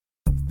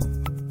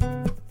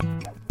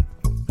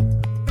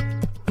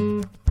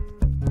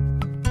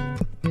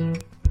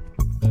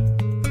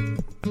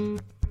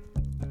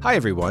Hi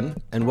everyone,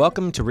 and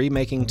welcome to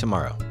Remaking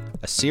Tomorrow,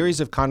 a series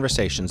of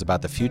conversations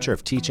about the future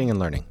of teaching and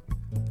learning.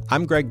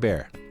 I'm Greg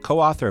Baer,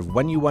 co-author of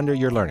When You Wonder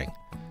You're Learning,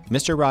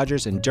 Mr.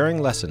 Rogers' enduring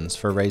lessons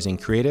for raising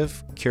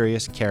creative,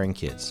 curious, caring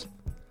kids.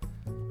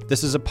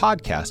 This is a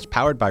podcast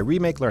powered by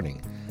Remake Learning,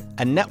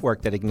 a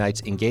network that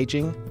ignites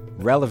engaging,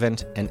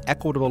 relevant, and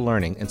equitable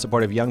learning in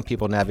support of young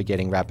people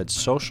navigating rapid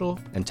social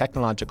and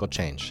technological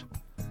change.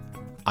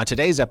 On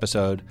today's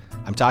episode,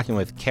 I'm talking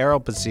with Carole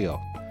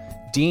Basile,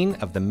 Dean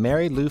of the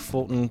Mary Lou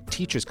Fulton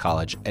Teachers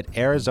College at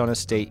Arizona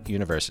State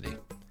University.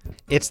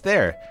 It's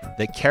there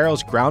that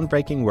Carole's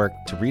groundbreaking work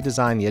to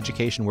redesign the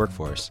education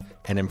workforce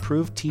and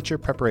improve teacher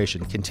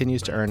preparation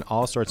continues to earn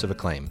all sorts of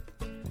acclaim.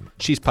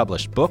 She's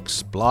published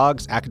books,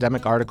 blogs,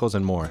 academic articles,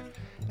 and more,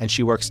 and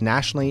she works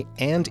nationally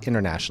and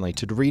internationally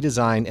to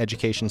redesign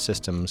education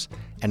systems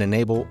and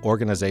enable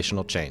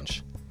organizational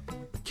change.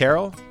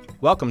 Carole,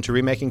 welcome to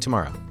Remaking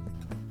Tomorrow.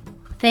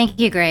 Thank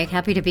you, Greg.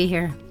 Happy to be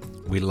here.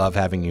 We love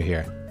having you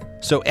here.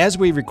 So as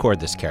we record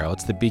this, Carole,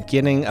 it's the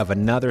beginning of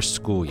another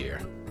school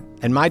year.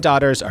 And my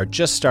daughters are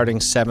just starting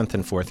 7th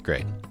and 4th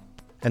grade.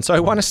 And so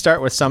I want to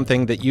start with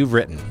something that you've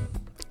written.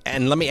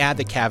 And let me add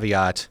the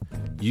caveat,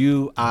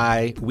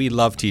 we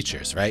love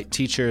teachers, right?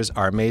 Teachers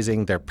are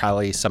amazing. They're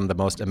probably some of the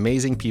most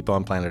amazing people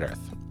on planet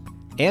Earth.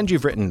 And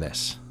you've written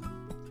this.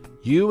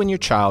 You and your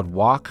child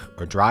walk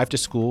or drive to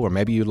school, or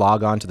maybe you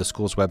log on to the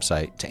school's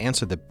website to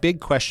answer the big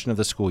question of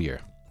the school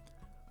year.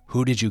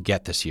 Who did you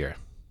get this year?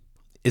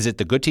 Is it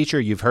the good teacher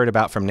you've heard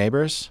about from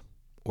neighbors,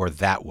 or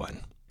that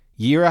one?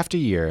 Year after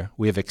year,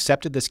 we have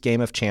accepted this game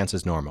of chance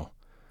as normal.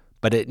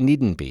 But it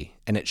needn't be,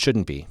 and it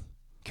shouldn't be.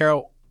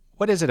 Carole,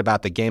 what is it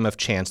about the game of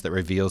chance that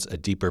reveals a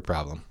deeper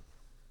problem?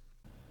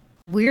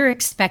 We're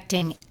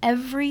expecting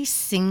every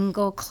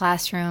single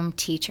classroom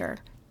teacher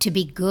to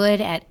be good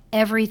at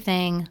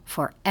everything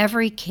for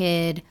every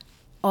kid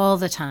all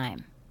the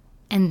time.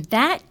 And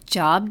that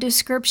job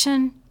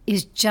description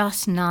is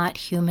just not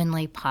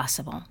humanly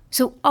possible.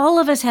 So all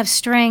of us have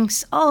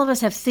strengths, all of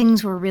us have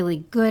things we're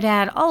really good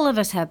at, all of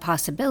us have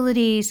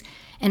possibilities,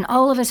 and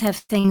all of us have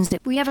things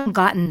that we haven't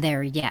gotten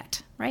there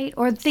yet, right?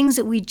 Or things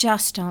that we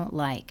just don't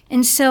like.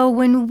 And so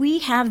when we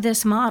have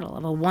this model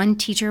of a one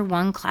teacher,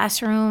 one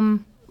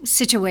classroom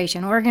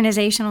situation,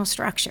 organizational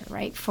structure,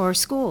 right, for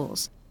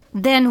schools,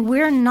 then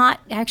we're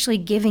not actually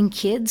giving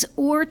kids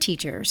or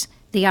teachers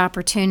the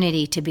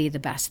opportunity to be the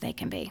best they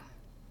can be.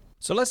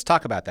 So let's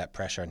talk about that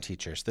pressure on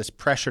teachers, this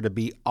pressure to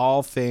be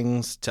all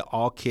things to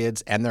all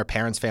kids and their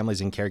parents,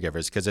 families, and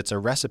caregivers, because it's a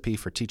recipe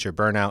for teacher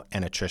burnout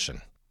and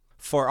attrition.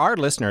 For our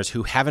listeners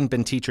who haven't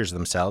been teachers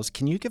themselves,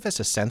 can you give us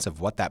a sense of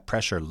what that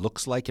pressure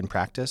looks like in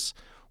practice?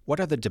 What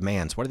are the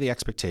demands? What are the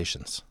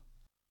expectations?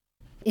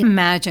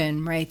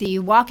 Imagine, right, that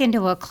you walk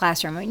into a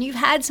classroom and you've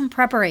had some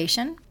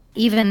preparation.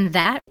 Even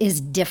that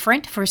is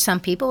different for some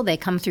people. They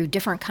come through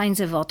different kinds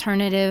of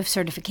alternative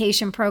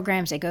certification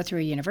programs. They go through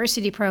a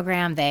university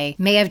program. They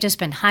may have just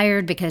been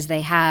hired because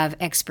they have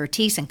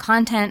expertise and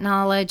content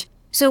knowledge.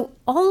 So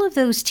all of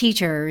those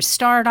teachers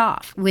start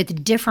off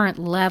with different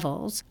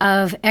levels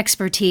of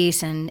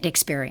expertise and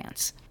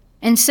experience.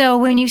 And so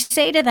when you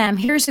say to them,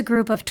 here's a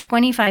group of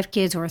 25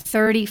 kids or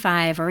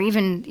 35, or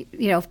even,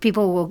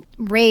 people will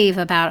rave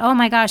about, oh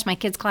my gosh, my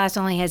kid's class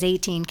only has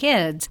 18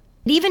 kids.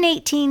 Even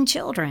 18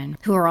 children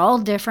who are all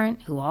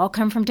different, who all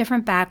come from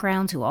different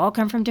backgrounds, who all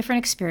come from different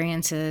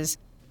experiences,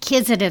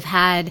 kids that have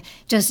had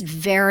just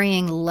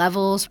varying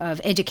levels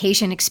of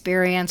education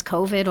experience,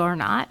 COVID or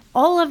not,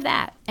 all of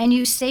that. And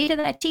you say to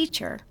that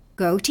teacher,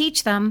 go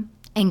teach them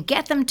and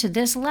get them to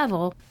this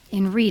level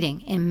in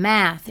reading, in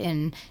math,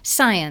 in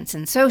science,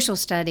 in social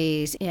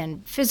studies,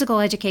 in physical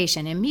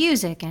education, in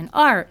music, and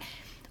art.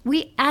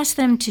 We ask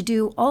them to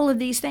do all of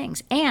these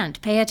things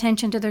and pay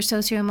attention to their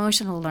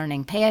socio-emotional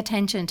learning, pay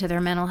attention to their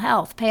mental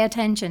health, pay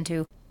attention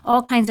to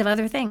all kinds of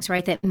other things,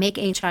 right, that make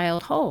a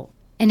child whole.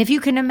 And if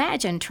you can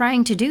imagine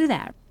trying to do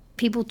that,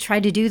 people try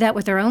to do that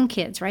with their own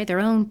kids, right,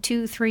 their own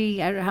 2,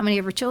 3, I don't know how many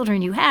ever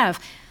children you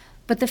have.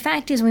 But the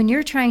fact is, when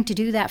you're trying to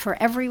do that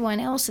for everyone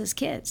else's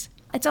kids,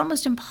 it's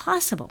almost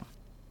impossible.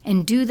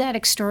 And do that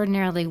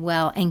extraordinarily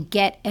well and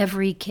get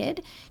every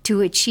kid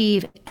to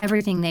achieve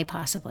everything they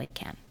possibly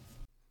can.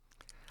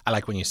 I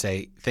like when you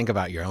say, think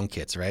about your own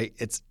kids, right?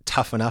 It's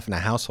tough enough in a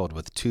household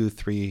with 2,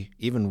 3,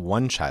 even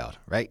one child,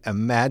 right?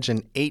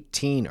 Imagine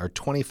 18 or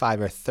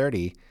 25 or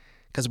 30,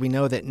 because we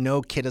know that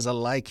no kid is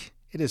alike.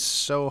 It is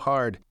so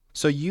hard.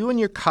 So you and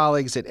your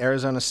colleagues at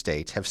Arizona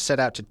State have set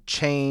out to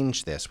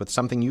change this with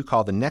something you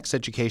call the Next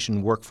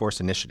Education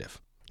Workforce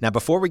Initiative. Now,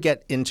 before we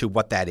get into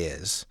what that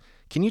is,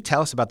 can you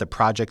tell us about the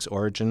project's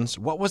origins?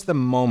 What was the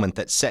moment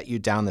that set you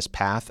down this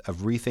path of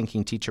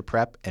rethinking teacher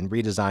prep and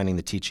redesigning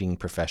the teaching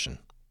profession?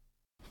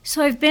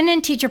 So I've been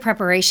in teacher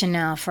preparation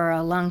now for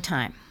a long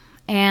time.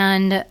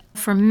 And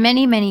for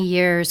many, many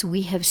years,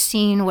 we have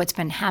seen what's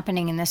been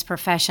happening in this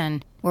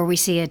profession, where we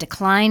see a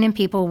decline in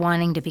people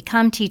wanting to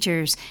become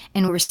teachers,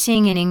 and we're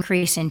seeing an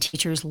increase in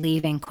teachers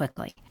leaving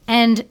quickly.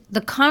 And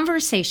the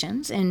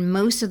conversations in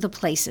most of the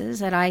places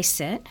that I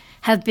sit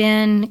have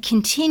been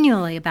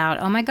continually about,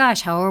 oh my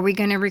gosh, how are we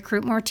going to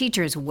recruit more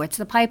teachers? What's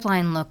the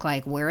pipeline look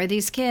like? Where are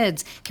these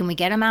kids? Can we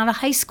get them out of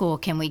high school?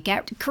 Can we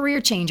get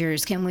career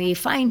changers? Can we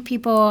find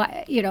people,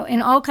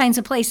 in all kinds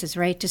of places,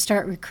 right, to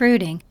start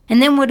recruiting?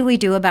 And then what do we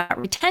do about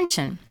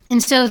retention?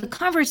 And so the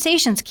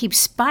conversations keep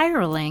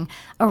spiraling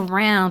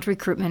around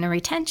recruitment and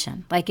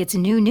retention, like it's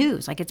new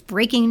news, like it's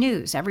breaking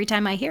news every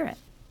time I hear it.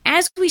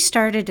 As we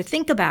started to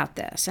think about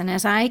this, and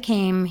as I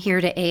came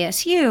here to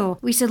ASU,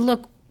 we said,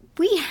 look,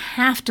 we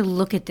have to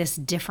look at this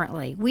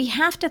differently. We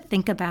have to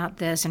think about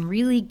this and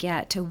really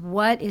get to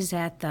what is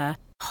at the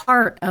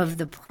heart of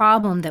the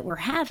problem that we're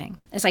having.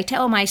 As I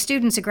tell my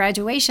students at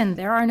graduation,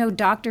 there are no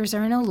doctors,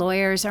 there are no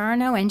lawyers, there are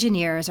no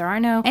engineers, there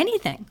are no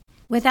anything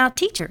without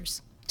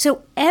teachers.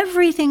 So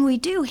everything we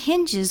do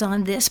hinges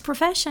on this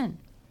profession,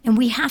 and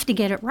we have to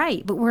get it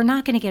right, but we're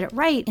not going to get it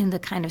right in the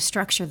kind of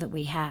structure that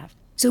we have.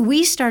 So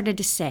we started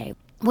to say,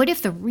 what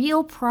if the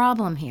real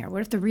problem here,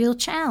 what if the real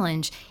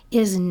challenge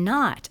is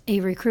not a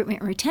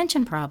recruitment and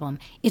retention problem,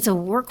 it's a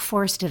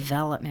workforce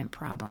development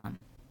problem?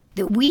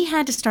 That we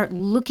had to start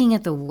looking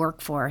at the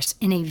workforce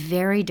in a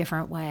very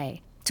different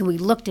way. So we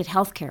looked at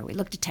healthcare, we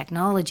looked at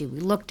technology, we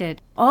looked at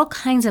all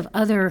kinds of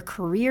other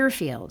career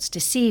fields to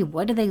see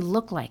what do they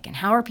look like and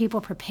how are people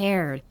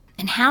prepared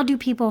and how do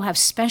people have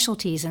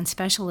specialties and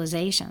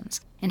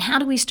specializations. And how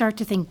do we start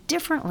to think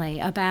differently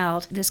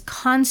about this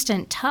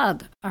constant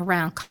tug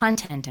around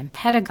content and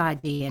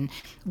pedagogy, and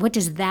what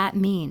does that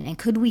mean? And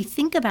could we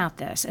think about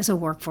this as a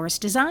workforce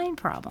design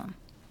problem?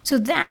 So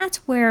that's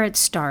where it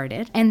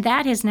started, and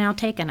that has now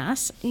taken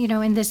us,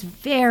 in this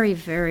very,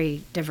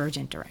 very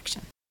divergent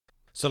direction.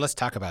 So let's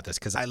talk about this,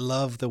 because I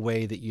love the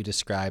way that you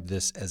describe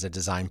this as a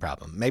design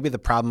problem. Maybe the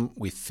problem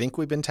we think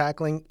we've been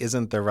tackling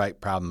isn't the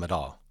right problem at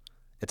all.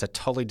 It's a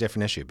totally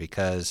different issue,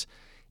 because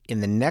in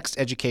the next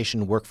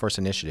education workforce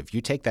initiative,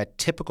 you take that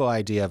typical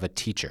idea of a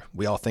teacher.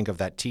 We all think of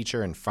that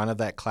teacher in front of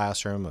that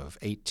classroom of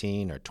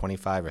 18 or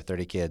 25 or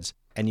 30 kids,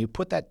 and you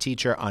put that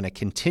teacher on a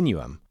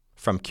continuum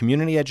from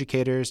community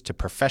educators to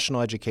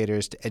professional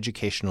educators to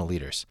educational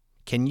leaders.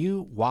 Can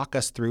you walk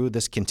us through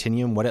this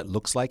continuum, what it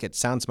looks like? It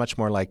sounds much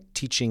more like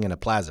teaching in a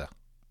plaza.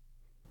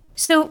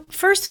 So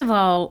first of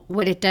all,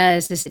 what it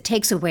does is it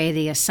takes away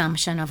the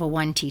assumption of a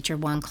one teacher,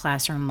 one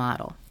classroom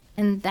model.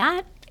 And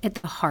that, at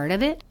the heart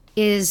of it,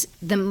 is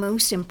the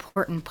most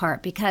important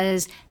part,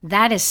 because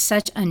that is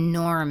such a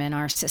norm in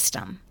our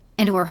system.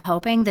 And we're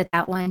hoping that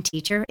that one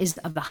teacher is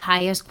of the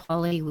highest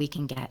quality we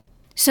can get.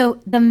 So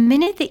the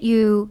minute that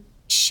you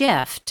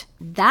shift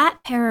that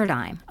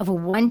paradigm of a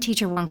one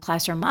teacher, one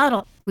classroom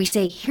model, we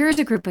say, here's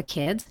a group of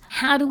kids.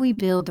 How do we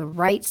build the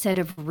right set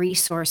of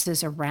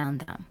resources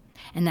around them?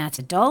 And that's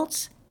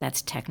adults,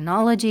 that's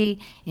technology.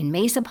 In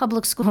Mesa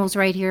Public Schools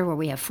right here, where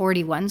we have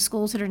 41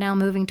 schools that are now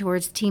moving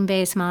towards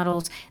team-based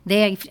models,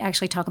 they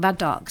actually talk about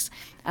dogs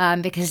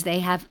because they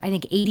have, I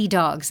think, 80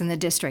 dogs in the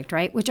district,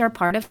 right, which are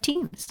part of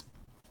teams.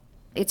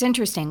 It's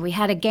interesting. We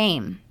had a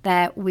game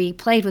that we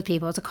played with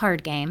people. It's a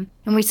card game.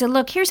 And we said,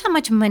 look, here's how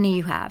much money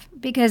you have.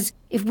 Because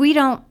if we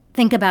don't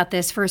think about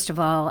this, first of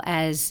all,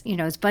 as,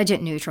 as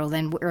budget neutral,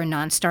 then we're a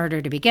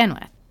non-starter to begin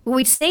with. But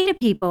we'd say to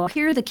people,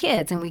 here are the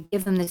kids, and we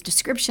give them this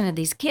description of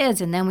these kids,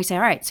 and then we say,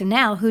 all right, so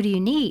now who do you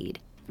need?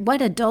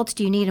 What adults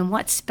do you need, and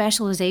what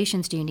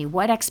specializations do you need?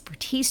 What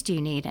expertise do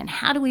you need, and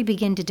how do we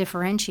begin to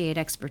differentiate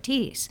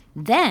expertise?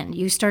 Then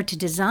you start to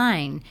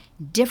design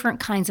different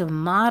kinds of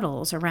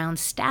models around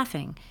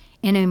staffing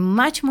in a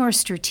much more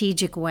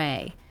strategic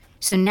way.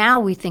 So now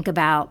we think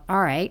about,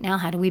 all right, now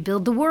how do we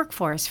build the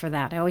workforce for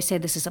that? I always say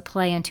this is a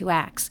play in two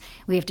acts.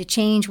 We have to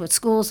change what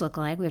schools look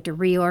like. We have to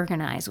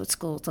reorganize what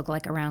schools look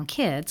like around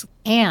kids.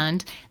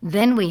 And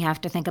then we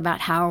have to think about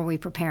how are we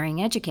preparing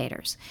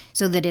educators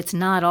so that it's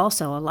not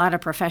also a lot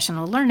of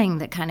professional learning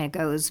that kind of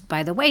goes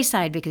by the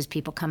wayside because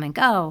people come and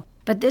go.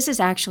 But this is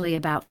actually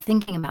about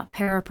thinking about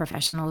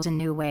paraprofessionals in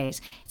new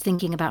ways,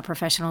 thinking about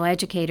professional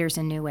educators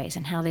in new ways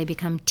and how they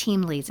become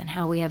team leads and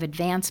how we have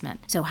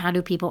advancement. So how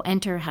do people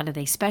enter, how do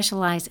they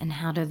specialize, and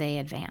how do they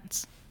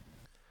advance?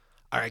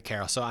 All right,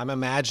 Carole. So I'm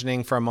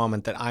imagining for a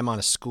moment that I'm on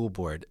a school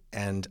board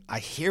and I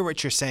hear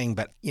what you're saying,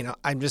 but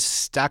I'm just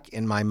stuck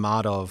in my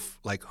model of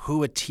like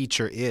who a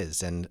teacher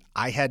is. And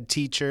I had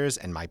teachers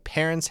and my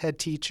parents had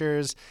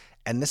teachers,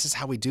 and this is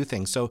how we do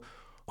things. So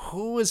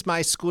who is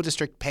my school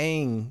district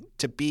paying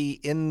to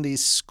be in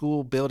these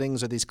school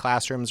buildings or these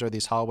classrooms or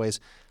these hallways?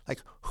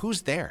 Like,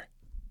 who's there?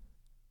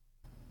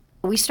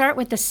 We start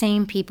with the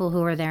same people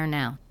who are there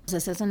now.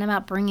 This isn't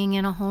about bringing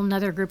in a whole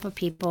nother group of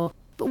people,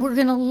 but we're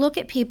going to look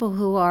at people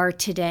who are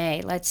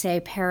today, let's say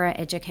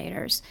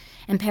para-educators.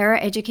 And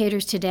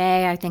para-educators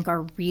today, I think,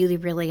 are really,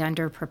 really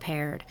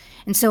underprepared.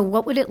 And so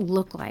what would it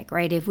look like,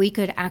 right, if we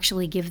could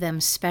actually give them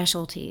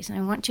specialties? And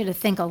I want you to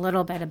think a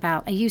little bit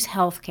about, I use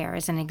healthcare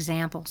as an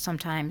example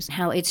sometimes,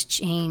 how it's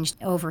changed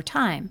over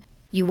time.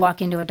 You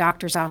walk into a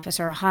doctor's office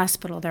or a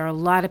hospital, there are a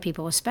lot of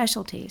people with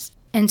specialties.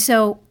 And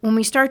so when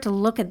we start to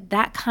look at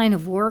that kind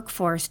of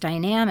workforce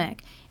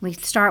dynamic, we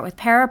start with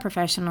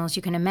paraprofessionals.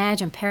 You can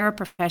imagine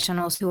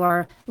paraprofessionals who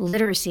are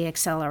literacy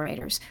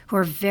accelerators, who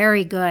are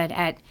very good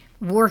at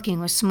working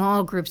with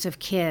small groups of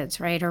kids,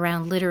 right,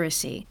 around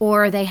literacy,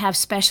 or they have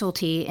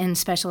specialty in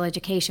special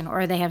education,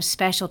 or they have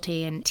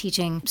specialty in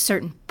teaching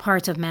certain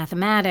parts of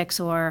mathematics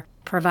or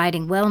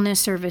providing wellness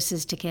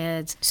services to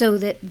kids, so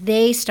that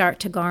they start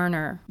to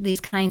garner these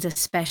kinds of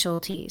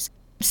specialties.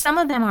 Some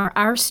of them are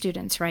our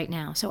students right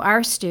now. So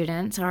our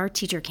students are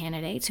teacher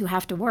candidates who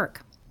have to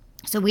work.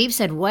 So we've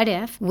said, what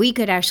if we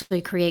could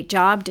actually create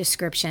job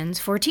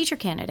descriptions for teacher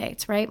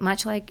candidates, right?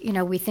 Much like,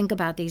 we think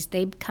about these,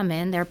 they come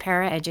in, they're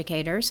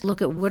paraeducators,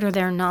 look at what are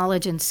their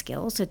knowledge and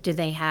skills that do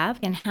they have,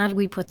 and how do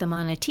we put them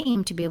on a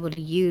team to be able to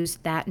use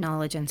that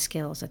knowledge and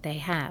skills that they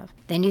have.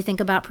 Then you think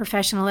about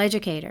professional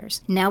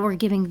educators. Now we're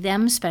giving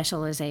them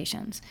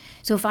specializations.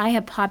 So if I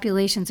have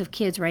populations of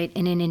kids, right,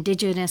 in an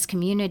indigenous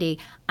community,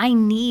 I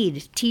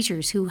need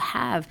teachers who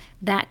have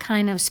that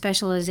kind of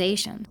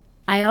specialization.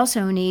 I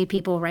also need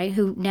people, right,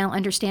 who now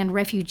understand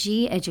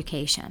refugee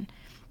education,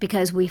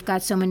 because we've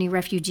got so many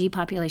refugee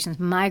populations,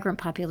 migrant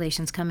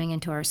populations coming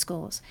into our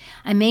schools.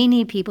 I may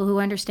need people who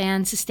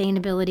understand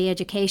sustainability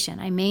education.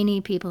 I may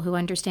need people who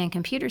understand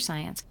computer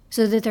science,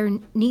 so that there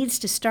needs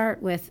to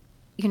start with,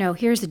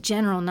 here's the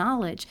general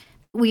knowledge.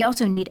 We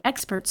also need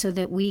experts so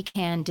that we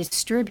can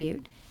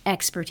distribute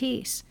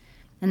expertise.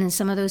 And then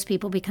some of those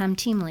people become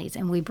team leads,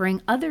 and we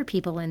bring other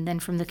people in then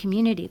from the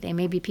community. They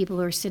may be people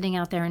who are sitting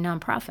out there in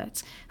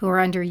nonprofits, who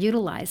are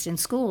underutilized in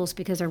schools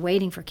because they're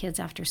waiting for kids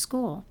after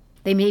school.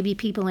 They may be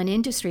people in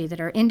industry that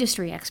are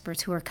industry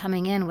experts who are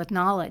coming in with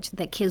knowledge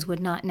that kids would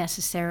not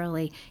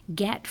necessarily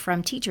get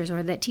from teachers,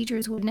 or that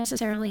teachers would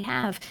necessarily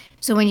have.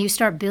 So when you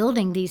start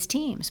building these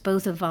teams,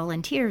 both of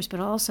volunteers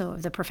but also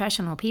of the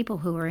professional people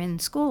who are in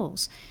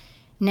schools,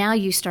 now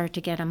you start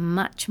to get a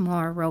much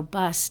more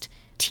robust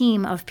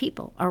team of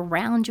people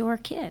around your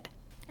kid.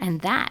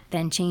 And that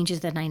then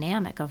changes the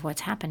dynamic of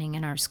what's happening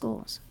in our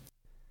schools.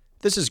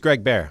 This is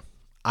Greg Baer.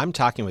 I'm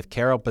talking with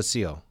Carole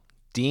Basile,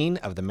 Dean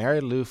of the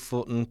Mary Lou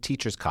Fulton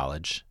Teachers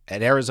College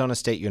at Arizona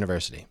State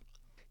University.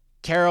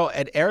 Carole,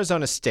 at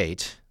Arizona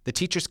State, the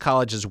Teachers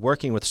College is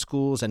working with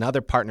schools and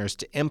other partners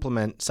to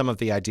implement some of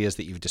the ideas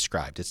that you've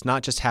described. It's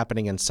not just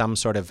happening in some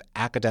sort of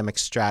academic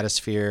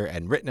stratosphere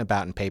and written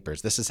about in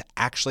papers. This is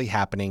actually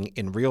happening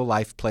in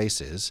real-life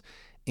places,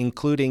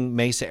 including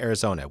Mesa,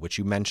 Arizona, which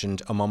you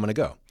mentioned a moment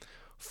ago.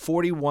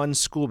 41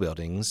 school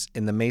buildings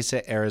in the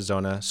Mesa,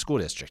 Arizona school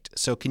district.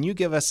 So can you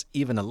give us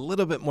even a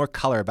little bit more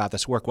color about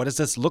this work? What does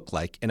this look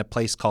like in a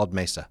place called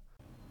Mesa?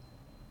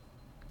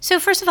 So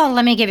first of all,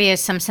 let me give you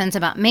some sense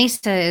about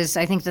Mesa is,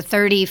 I think, the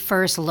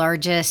 31st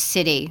largest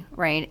city,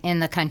 right, in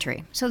the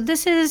country. So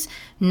this is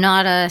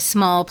not a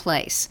small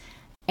place.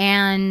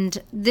 And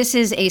this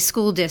is a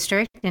school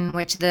district in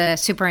which the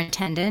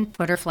superintendent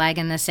put her flag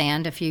in the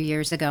sand a few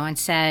years ago and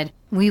said,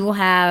 we will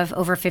have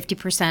over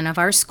 50% of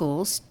our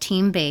schools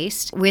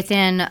team-based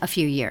within a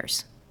few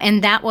years.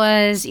 And that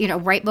was,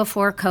 right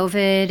before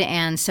COVID.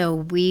 And so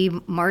we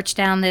marched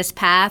down this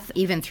path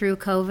even through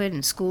COVID,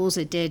 and schools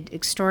that did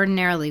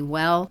extraordinarily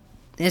well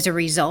as a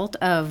result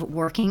of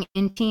working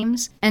in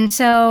teams. And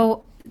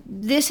so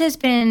this has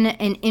been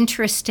an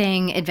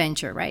interesting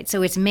adventure, right?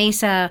 So it's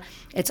Mesa.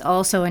 It's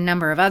also a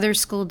number of other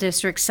school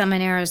districts, some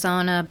in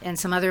Arizona and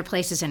some other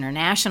places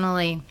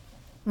internationally.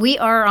 We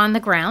are on the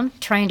ground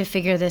trying to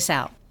figure this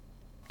out.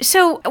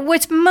 So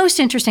what's most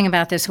interesting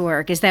about this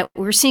work is that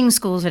we're seeing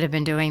schools that have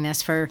been doing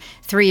this for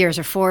 3 years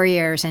or 4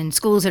 years, and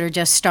schools that are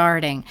just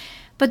starting.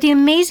 But the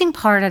amazing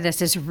part of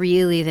this is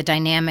really the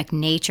dynamic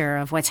nature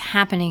of what's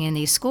happening in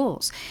these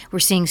schools. We're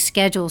seeing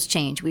schedules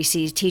change. We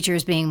see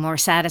teachers being more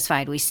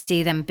satisfied. We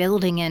see them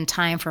building in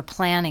time for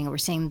planning. We're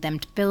seeing them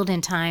build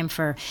in time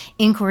for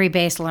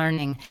inquiry-based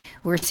learning.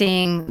 We're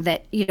seeing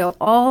that,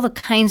 all the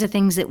kinds of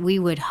things that we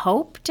would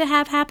hope to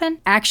have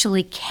happen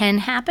actually can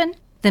happen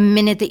the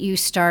minute that you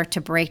start to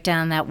break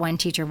down that one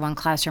teacher, one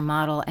classroom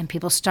model, and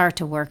people start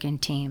to work in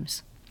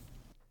teams.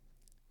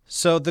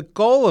 So the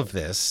goal of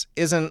this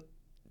isn't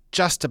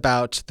just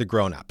about the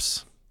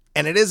grown-ups.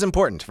 And it is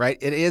important, right?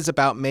 It is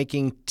about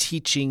making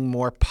teaching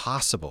more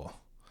possible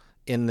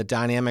in the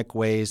dynamic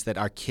ways that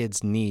our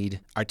kids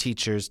need our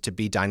teachers to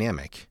be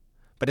dynamic.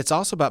 But it's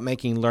also about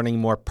making learning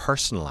more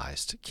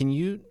personalized. Can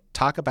you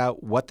talk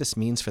about what this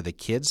means for the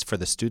kids, for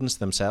the students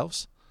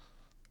themselves?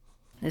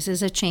 This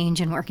is a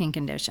change in working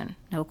condition,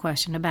 no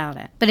question about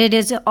it. But it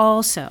is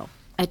also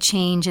a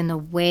change in the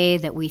way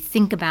that we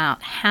think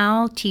about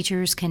how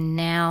teachers can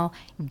now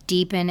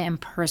deepen and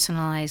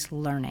personalize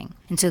learning.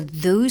 And so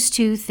those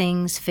two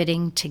things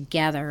fitting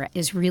together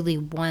is really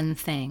one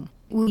thing.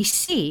 We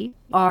see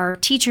are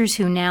teachers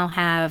who now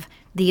have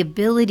the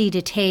ability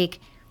to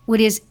take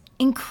what is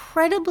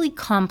incredibly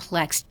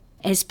complex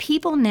as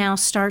people now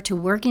start to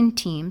work in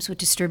teams with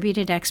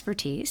distributed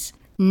expertise.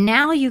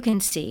 Now you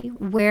can see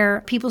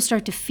where people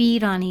start to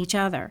feed on each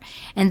other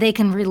and they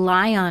can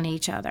rely on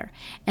each other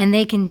and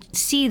they can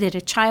see that a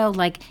child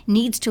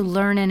needs to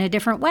learn in a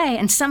different way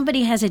and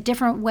somebody has a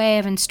different way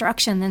of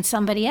instruction than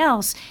somebody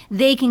else.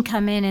 They can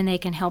come in and they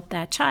can help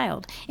that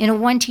child. In a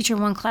one teacher,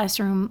 one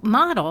classroom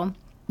model,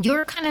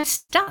 you're kind of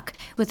stuck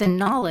with the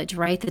knowledge,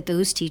 right, that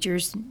those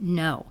teachers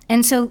know.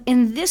 And so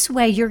in this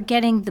way, you're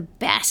getting the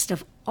best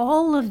of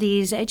all of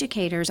these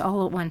educators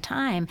all at one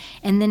time,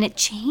 and then it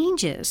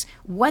changes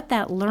what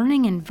that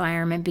learning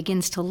environment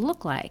begins to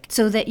look like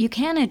so that you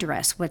can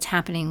address what's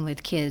happening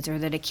with kids, or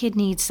that a kid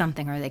needs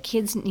something, or that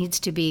kids needs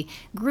to be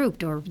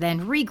grouped or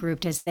then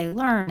regrouped as they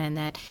learn, and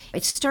that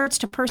it starts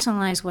to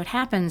personalize what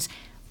happens.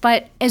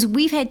 But as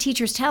we've had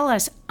teachers tell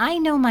us, I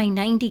know my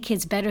 90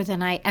 kids better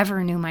than I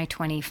ever knew my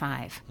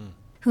 25.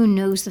 Who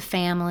knows the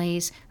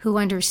families, who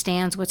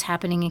understands what's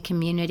happening in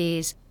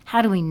communities.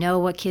 How do we know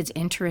what kids'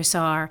 interests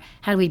are?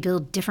 How do we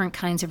build different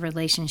kinds of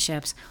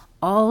relationships?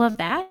 All of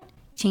that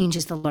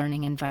changes the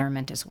learning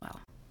environment as well.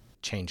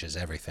 Changes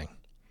everything.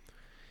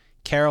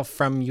 Carole,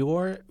 from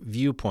your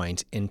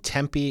viewpoint in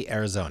Tempe,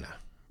 Arizona,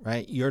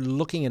 right, you're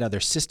looking at other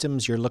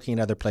systems, you're looking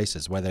at other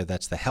places, whether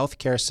that's the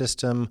healthcare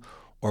system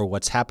or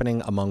what's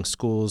happening among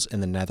schools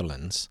in the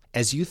Netherlands.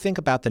 As you think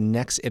about the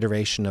next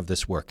iteration of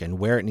this work and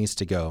where it needs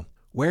to go,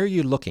 where are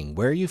you looking?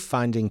 Where are you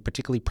finding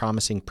particularly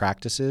promising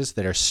practices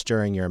that are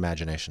stirring your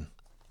imagination?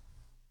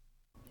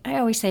 I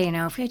always say,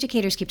 if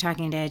educators keep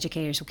talking to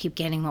educators, we'll keep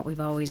getting what we've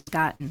always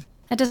gotten.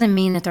 That doesn't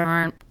mean that there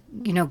aren't,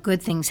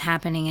 good things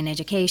happening in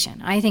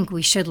education. I think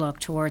we should look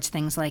towards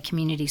things like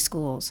community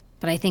schools.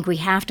 But I think we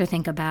have to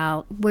think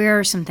about where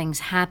are some things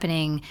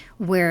happening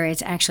where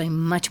it's actually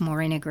much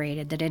more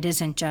integrated, that it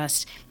isn't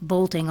just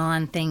bolting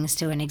on things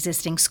to an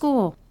existing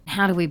school.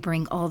 How do we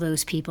bring all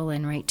those people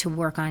in, right, to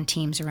work on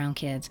teams around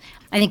kids?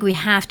 I think we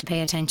have to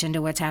pay attention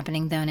to what's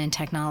happening then in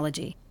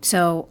technology.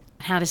 So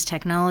how does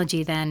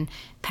technology then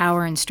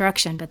power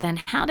instruction? But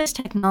then how does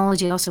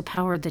technology also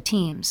power the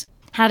teams?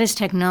 How does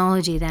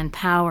technology then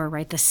power,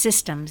 right, the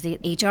systems, the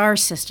HR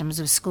systems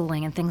of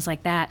schooling and things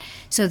like that,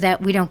 so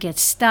that we don't get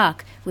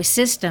stuck with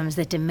systems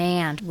that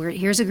demand,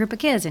 here's a group of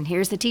kids and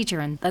here's the teacher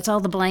and that's all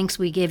the blanks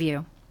we give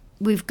you.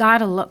 We've got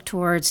to look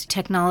towards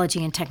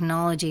technology and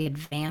technology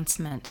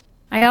advancement.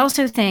 I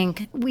also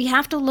think we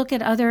have to look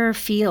at other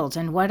fields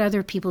and what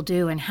other people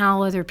do and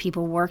how other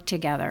people work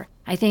together.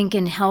 I think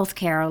in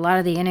healthcare, a lot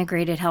of the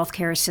integrated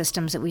healthcare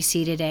systems that we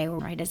see today,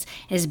 right,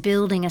 is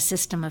building a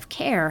system of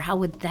care. How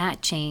would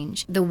that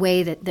change the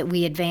way that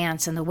we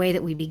advance and the way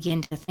that we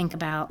begin to think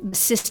about the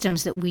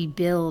systems that we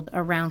build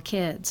around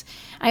kids?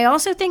 I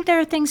also think there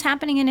are things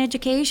happening in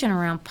education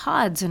around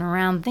pods and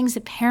around things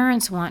that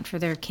parents want for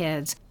their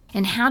kids.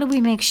 And how do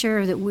we make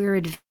sure that we're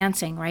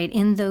advancing, right,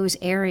 in those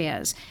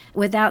areas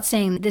without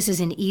saying this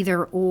is an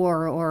either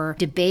or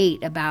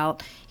debate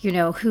about,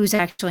 who's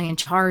actually in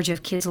charge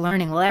of kids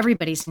learning? Well,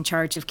 everybody's in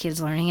charge of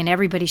kids learning and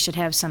everybody should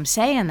have some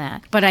say in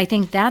that. But I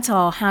think that's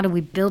all, how do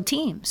we build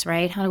teams,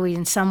 right? How do we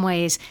in some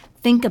ways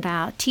think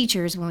about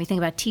teachers, when we think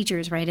about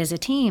teachers, right, as a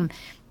team,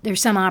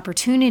 there's some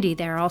opportunity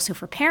there also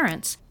for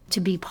parents to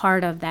be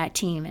part of that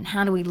team. And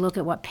how do we look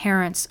at what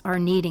parents are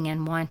needing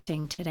and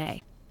wanting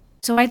today?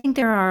 So I think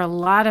there are a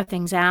lot of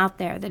things out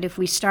there that if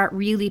we start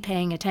really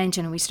paying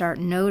attention and we start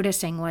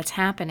noticing what's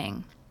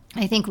happening,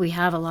 I think we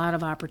have a lot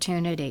of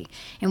opportunity.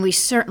 And we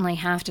certainly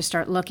have to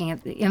start looking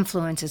at the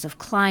influences of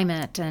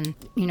climate and,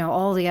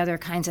 all the other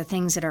kinds of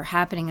things that are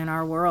happening in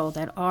our world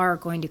that are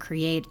going to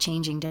create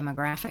changing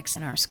demographics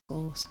in our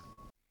schools.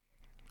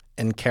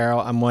 And Carole,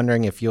 I'm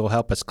wondering if you'll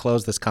help us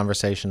close this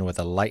conversation with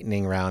a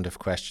lightning round of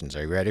questions.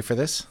 Are you ready for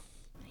this?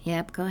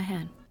 Yep, go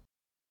ahead.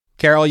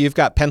 Carole, you've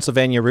got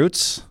Pennsylvania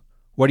roots.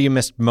 What do you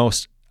miss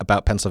most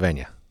about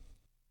Pennsylvania?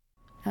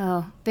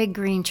 Oh, big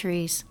green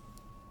trees.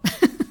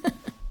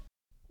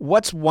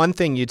 What's one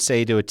thing you'd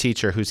say to a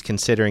teacher who's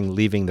considering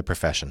leaving the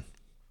profession?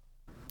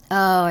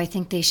 Oh, I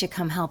think they should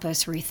come help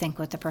us rethink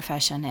what the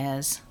profession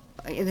is.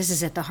 This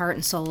is at the heart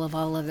and soul of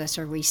all of this,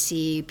 where we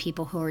see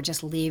people who are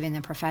just leaving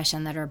the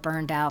profession, that are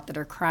burned out, that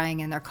are crying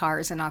in their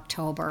cars in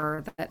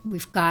October, that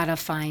we've got to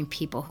find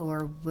people who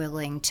are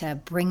willing to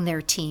bring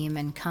their team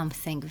and come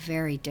think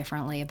very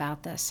differently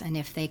about this. And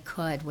if they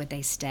could, would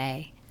they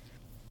stay?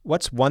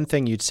 What's one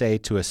thing you'd say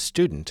to a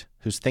student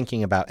who's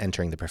thinking about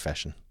entering the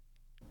profession?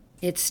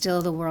 It's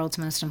still the world's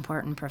most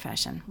important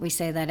profession. We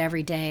say that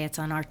every day. It's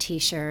on our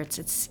T-shirts.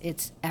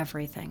 It's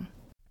everything.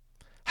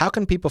 How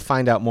can people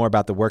find out more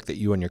about the work that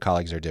you and your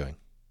colleagues are doing?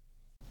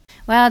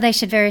 Well, they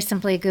should very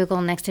simply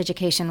Google Next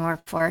Education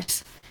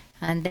Workforce,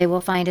 and they will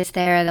find us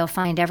there. They'll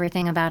find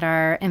everything about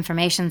our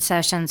information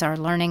sessions, our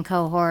learning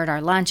cohort,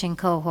 our launching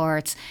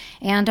cohorts,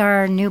 and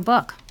our new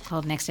book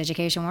called Next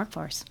Education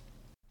Workforce.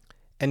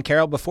 And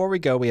Carole, before we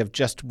go, we have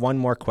just one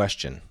more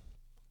question.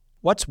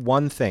 What's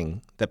one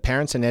thing that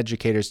parents and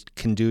educators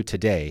can do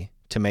today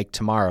to make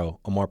tomorrow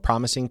a more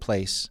promising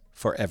place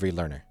for every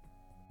learner?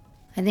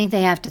 I think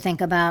they have to think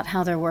about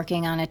how they're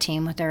working on a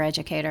team with their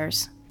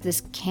educators.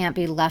 This can't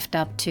be left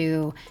up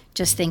to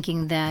just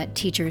thinking that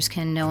teachers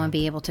can know and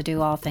be able to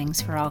do all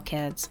things for all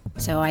kids.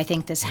 So I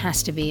think this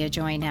has to be a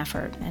joint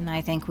effort. And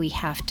I think we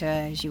have to,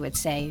 as you would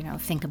say,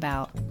 think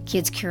about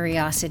kids'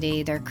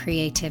 curiosity, their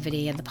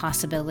creativity, and the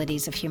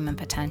possibilities of human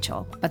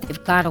potential. But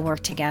they've got to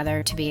work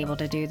together to be able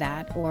to do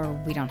that, or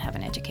we don't have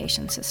an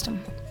education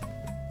system.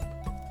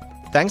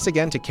 Thanks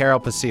again to Carole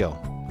Basile,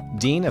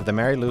 Dean of the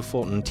Mary Lou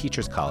Fulton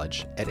Teachers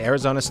College at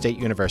Arizona State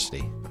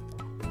University.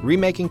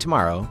 Remaking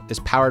Tomorrow is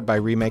powered by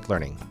Remake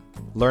Learning.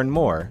 Learn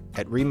more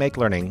at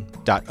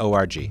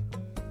remakelearning.org.